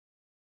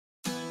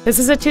This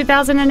is a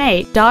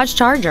 2008 Dodge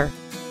Charger.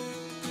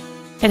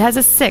 It has a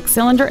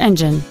 6-cylinder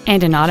engine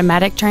and an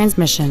automatic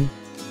transmission.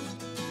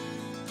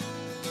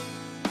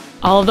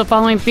 All of the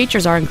following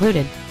features are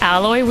included: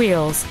 alloy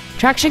wheels,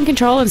 traction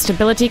control and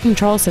stability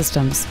control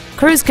systems,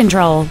 cruise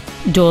control,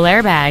 dual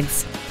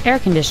airbags, air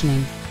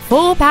conditioning,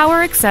 full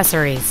power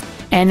accessories,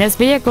 and this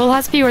vehicle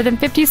has fewer than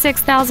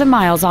 56,000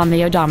 miles on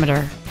the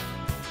odometer.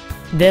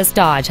 This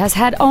Dodge has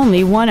had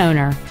only one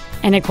owner,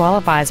 and it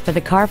qualifies for the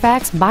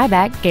Carfax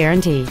buyback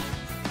guarantee.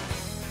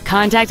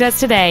 Contact us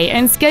today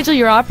and schedule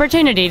your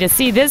opportunity to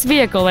see this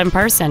vehicle in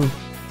person.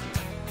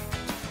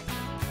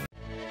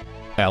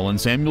 Allen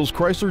Samuels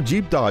Chrysler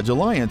Jeep Dodge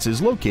Alliance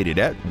is located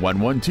at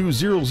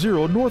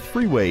 11200 North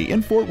Freeway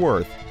in Fort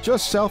Worth,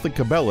 just south of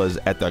Cabela's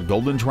at the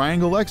Golden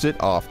Triangle exit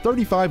off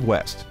 35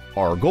 West.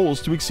 Our goal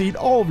is to exceed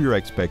all of your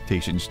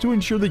expectations to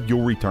ensure that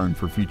you'll return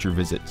for future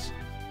visits.